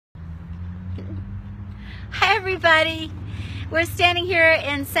Hi everybody. We're standing here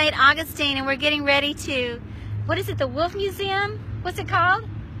in St. Augustine and we're getting ready to, what is it, the Wolf Museum? What's it called?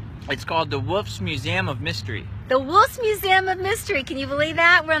 It's called the Wolf's Museum of Mystery. The Wolf's Museum of Mystery. Can you believe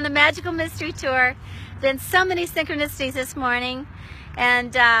that? We're on the Magical Mystery Tour. Been so many synchronicities this morning.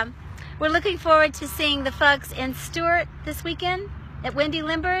 And we're looking forward to seeing the folks in Stewart this weekend at Wendy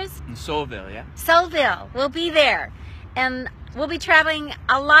Limber's. In Soulville, yeah. Soulville. We'll be there. And we'll be traveling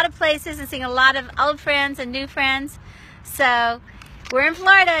a lot of places and seeing a lot of old friends and new friends. So we're in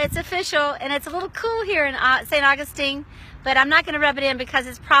Florida, it's official, and it's a little cool here in St. Augustine, but I'm not going to rub it in because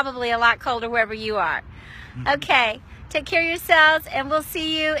it's probably a lot colder wherever you are. Okay, take care of yourselves, and we'll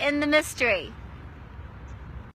see you in the mystery.